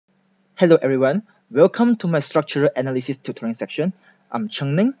Hello everyone, welcome to my structural analysis tutoring section. I'm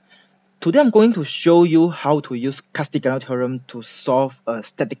Chengning. Today I'm going to show you how to use Castigliano theorem to solve a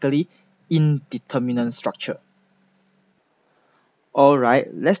statically indeterminate structure. Alright,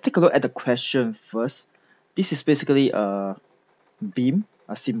 let's take a look at the question first. This is basically a beam,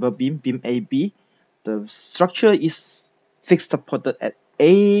 a simple beam, beam AB. The structure is fixed supported at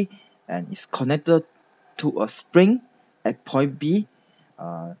A and is connected to a spring at point B.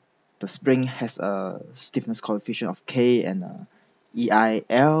 The spring has a stiffness coefficient of K and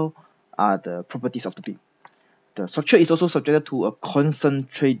EIL are the properties of the beam. The structure is also subjected to a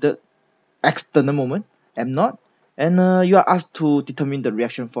concentrated external moment, M0, and you are asked to determine the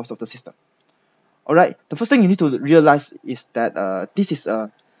reaction force of the system. Alright, the first thing you need to realize is that this is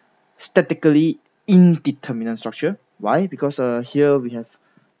a statically indeterminate structure. Why? Because here we have,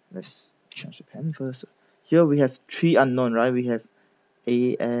 let's change the pen first. Here we have three unknown, right? We have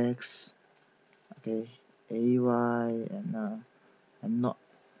AX, okay, AY, and not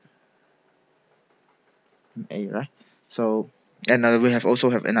A, right? So, and we have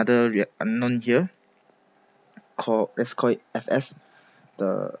also have another unknown here. Let's call it Fs,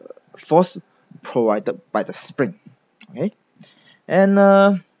 the force provided by the spring. Okay,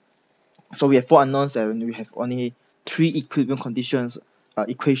 and so we have four unknowns and we have only three equilibrium conditions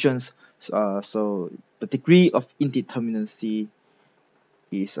equations. So the degree of indeterminacy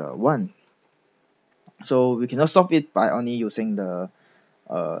is 1. So we cannot solve it by only using the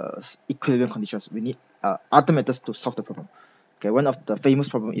equilibrium conditions. We need other methods to solve the problem. Okay, one of the famous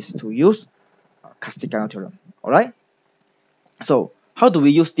problem is to use Castigliano theorem. All right. So how do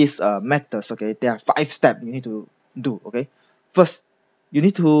we use these methods? Okay, there are 5 steps you need to do. Okay, first you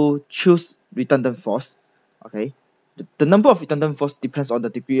need to choose redundant force. Okay, the number of redundant force depends on the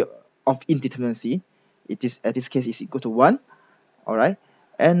degree of indeterminacy. It is at this case is equal to 1. All right,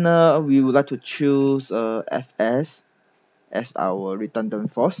 and we would like to choose Fs as our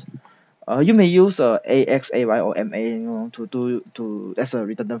redundant force. You may use AX, AY, or MA, to as a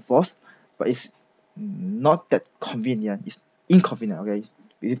redundant force, but it's not that convenient. It's inconvenient. Okay,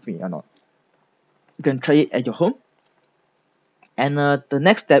 believe me or not. You can try it at your home. And the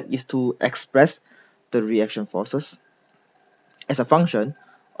next step is to express the reaction forces as a function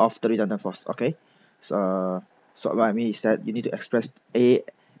of the redundant force. Okay, so what I mean is that you need to express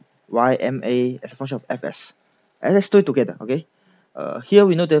AYMA as a function of Fs. And let's do it together. Okay. Here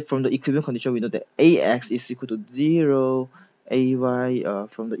we know that from the equilibrium condition, we know that AX is equal to 0, AY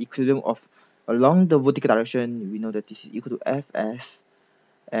from the equilibrium of along the vertical direction, we know that this is equal to Fs,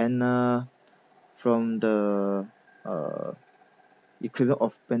 and from the equilibrium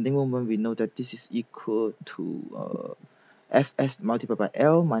of bending moment, we know that this is equal to Fs multiplied by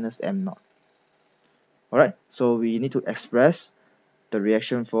L minus M0. Alright, so we need to express the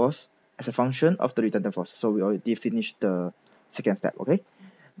reaction force as a function of the redundant force. So we already finished the second step. Okay,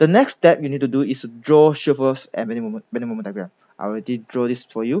 the next step you need to do is to draw shear force and bending moment diagram. I already draw this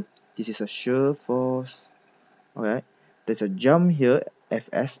for you. This is a shear force. Okay, there's a jump here,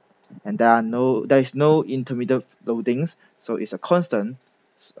 Fs, and there is no intermediate loadings, so it's a constant.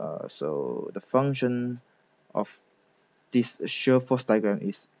 So the function of this shear force diagram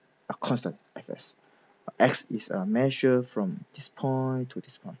is a constant Fs. X is a measure from this point to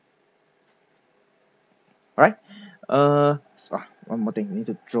this point. Alright. One more thing, we need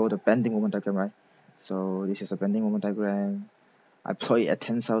to draw the bending moment diagram, right? So this is a bending moment diagram. I plot it at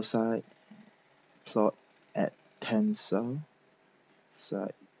tensile side. Plot at tensile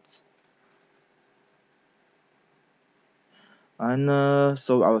sides. And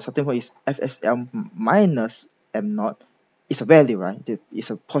so our starting point is FSL minus M0. It's a value, right?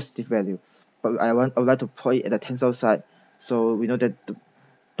 It's a positive value. But I would like to plot it at the tensile side. So we know that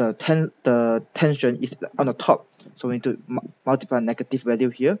the tension is on the top, so we need to multiply negative value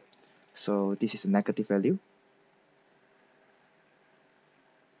here. So this is a negative value,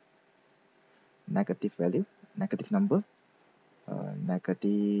 negative number,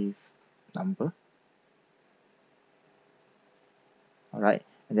 negative number. All right,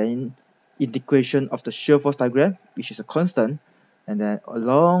 and then integration of the shear force diagram, which is a constant, and then all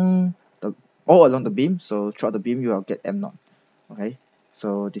along the beam. So throughout the beam, you will get M0. Okay,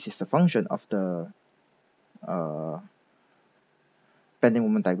 so this is the function of the bending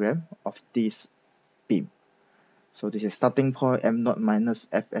moment diagram of this beam. So this is starting point M0 minus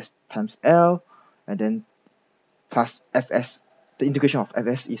Fs times L, and then plus Fs. The integration of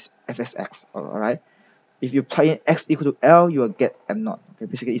Fs is Fsx. Alright. If you plug in x equal to L, you will get M0. Okay,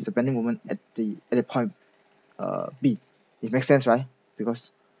 basically it's the bending moment at the point B. It makes sense, right?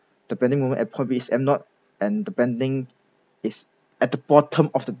 Because the bending moment at point B is M0, and the bending is at the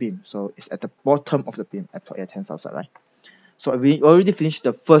bottom of the beam. So it's at the bottom of the beam at plot A tensile side, right? So we already finished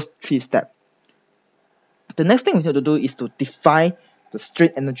the first 3 steps. The next thing we need to do is to define the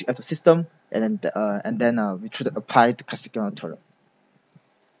strain energy of the system, and then we try to apply the Castigliano theorem.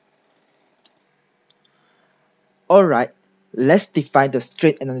 Alright, let's define the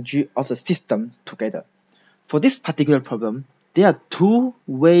strain energy of the system together. For this particular problem, there are 2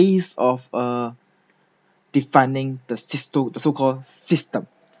 ways of defining the so-called system.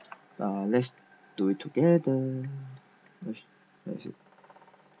 Let's do it together.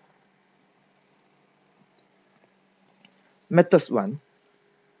 Method 1.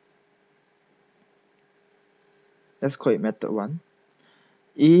 Let's call it method 1.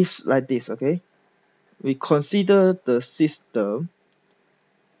 Is like this, okay? We consider the system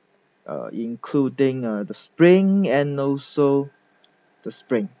including the spring and also the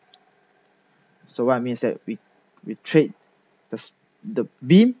spring. So what I mean is that we treat the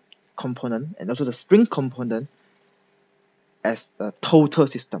beam component and also the spring component as a total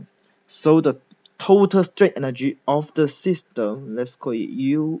system. So the total strain energy of the system, let's call it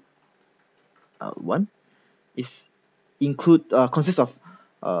U1, is consists of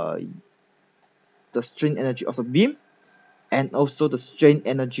the strain energy of the beam and also the strain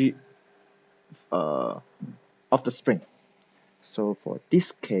energy of the spring. So for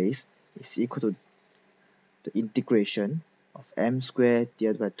this case, it's equal to the integration of m squared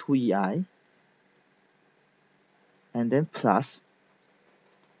divided by 2ei, and then plus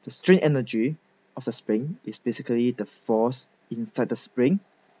the strain energy of the spring is basically the force inside the spring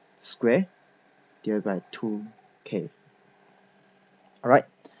square divided by 2k. Alright,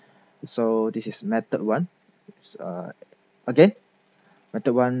 so this is method 1. Again,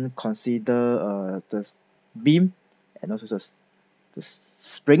 method 1 consider the beam and also the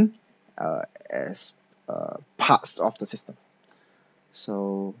spring as parts of the system.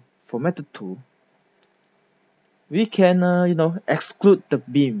 So for method 2, we can exclude the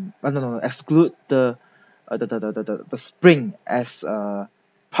beam. Exclude the spring as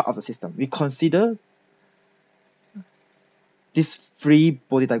part of the system. We consider this free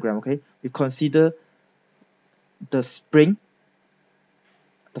body diagram. Okay, we consider the spring,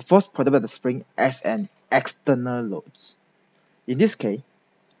 the force produced by the spring, as an external load. In this case,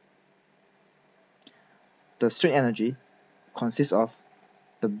 the strain energy consists of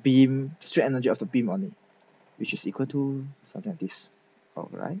the strain energy of the beam only, which is equal to something like this.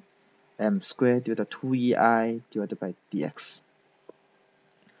 Alright, m squared divided by 2ei divided by dx.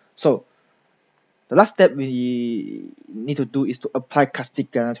 So the last step we need to do is to apply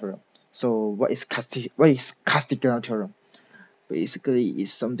Castigliano theorem. So what is Castigliano theorem? Basically,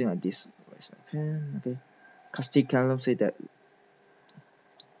 it's something like this. Where's my pen? Okay, Castigliano say that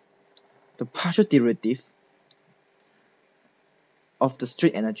the partial derivative of the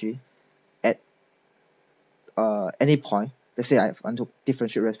strain energy at any point, let's say I want to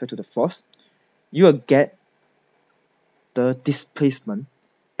differentiate respect to the force, you will get the displacement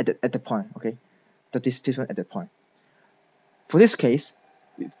at the point. Okay, the displacement at that point. For this case,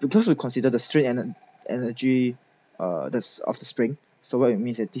 because we consider the strain energy of the spring, so what it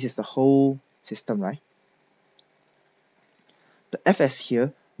means that this is the whole system, right? The Fs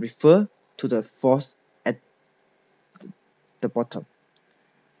here refer to the force at the bottom,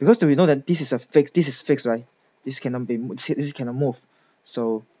 because we know that this is fixed, right? This cannot move,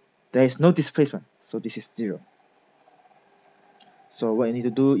 so there is no displacement, so this is 0. So what you need to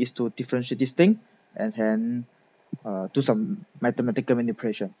do is to differentiate this thing and then do some mathematical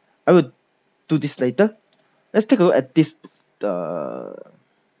manipulation. I will do this later. Let's take a look at this the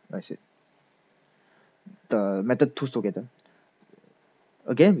method 2 together.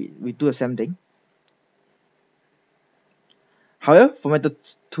 Again, we do the same thing. However, for method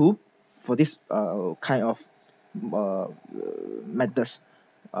 2, for this kind of methods,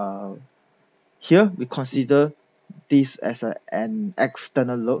 here we consider this as an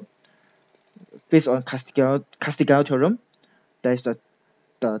external load. Based on Castigliano theorem, there is the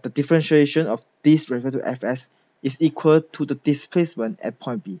differentiation of this relative to Fs is equal to the displacement at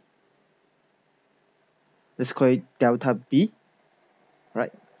point B. Let's call it delta B,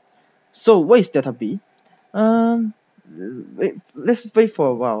 right? So what is delta B? Let's wait for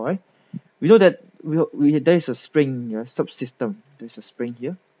a while, right? We know that there is a spring subsystem. There is a spring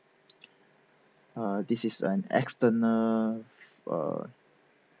here. This is an external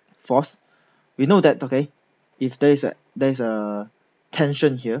force. We know that, okay, if there is a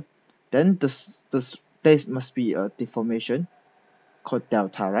tension here, then there must be a deformation called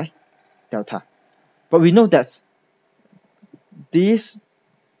delta, right? Delta. But we know that this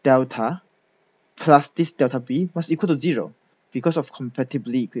delta plus this delta B must equal to 0, because of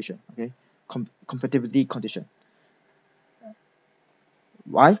compatibility equation. Okay, compatibility condition.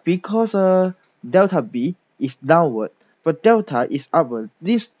 Why? Because delta B is downward, but delta is upward.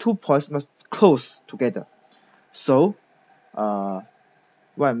 These 2 points must close together. So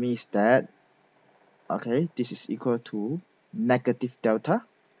what I mean is that, okay, this is equal to negative delta,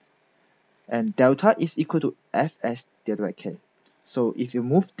 and delta is equal to fs divided by k. So if you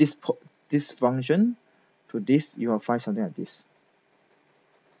move this function to this, you will find something like this.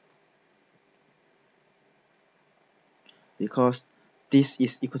 Because this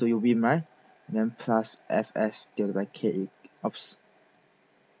is equal to u beam, right? And then plus fs divided by k. Oops.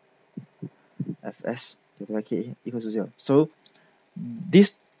 Fs divided by k equals to 0. So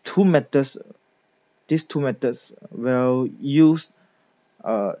these two methods will use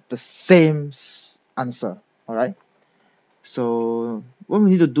the same answer. Alright. So what we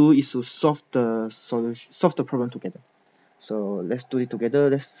need to do is to solve the problem together. So let's do it together.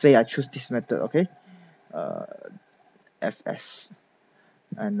 Let's say I choose this method, okay? Fs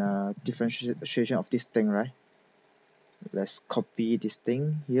and differentiation of this thing, right? Let's copy this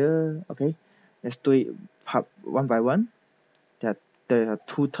thing here, okay? Let's do it one by one. There are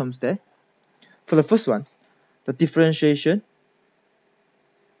 2 terms there. For the first one, the differentiation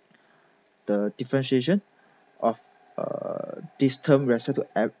of this term with respect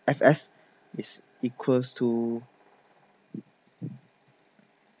to fs is equals to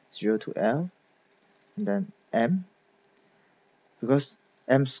 0 to L, and then m, because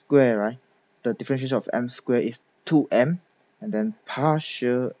m square, right? The differentiation of m square is 2m, and then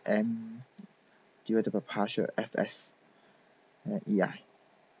partial m divided by partial fs and ei.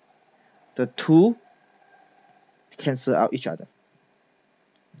 The 2 cancel out each other.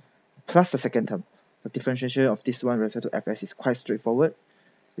 Plus the second term, the differentiation of this one with respect to fs is quite straightforward.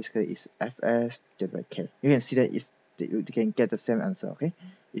 Basically, it's fs divided by k. You can see that you can get the same answer. Okay,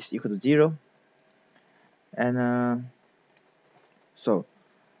 it's equal to 0, and so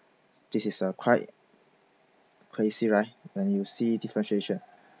this is quite crazy, right? When you see differentiation.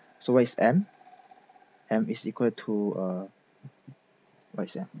 So what is m? M is equal to what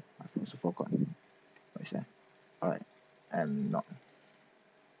is m? I've also forgotten. What is m? Alright, m naught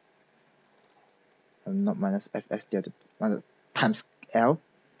minus fs times L,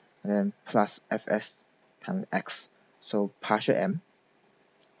 and then plus fs times x. So partial m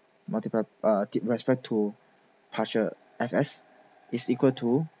multiplied with respect to partial fs is equal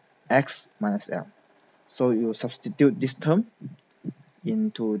to x minus L. So you substitute this term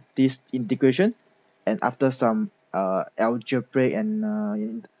into this integration, and after some algebraic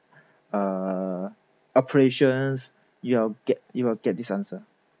and operations, you will get this answer.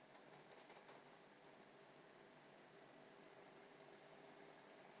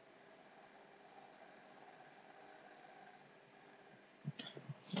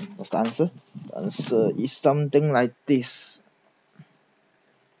 What's the answer? The answer is something like this.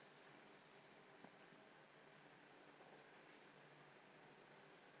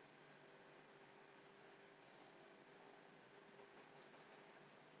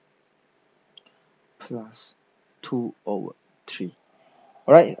 Plus 2 over 3.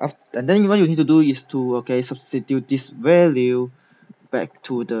 Alright, and then what you need to do is to substitute this value back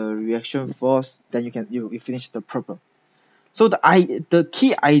to the reaction force. Then you finish the problem. So the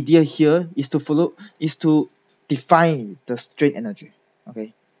key idea here is to define the strain energy.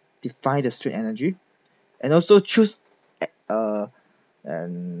 Okay, define the strain energy, and also choose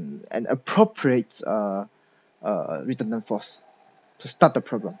an appropriate redundant force to start the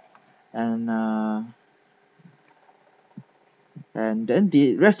problem, and then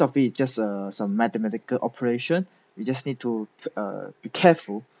the rest of it is just some mathematical operation. You just need to be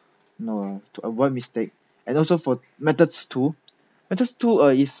careful, to avoid mistake. And also for methods 2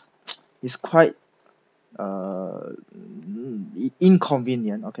 is quite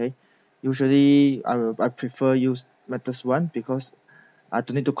inconvenient. Okay, usually I prefer use methods 1 because I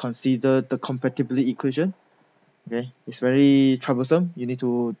don't need to consider the compatibility equation. Okay, it's very troublesome. You need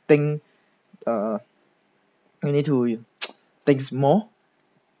to think think more.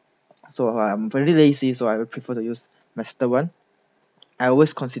 So I'm very lazy, so I would prefer to use method 1. I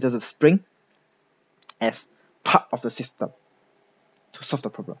always consider the spring as part of the system to solve the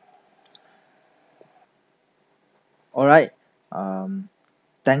problem. Alright,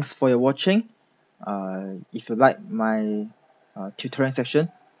 thanks for your watching. If you like my tutoring section,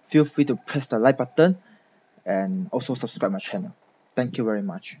 feel free to press the like button and also subscribe my channel. Thank you very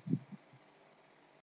much.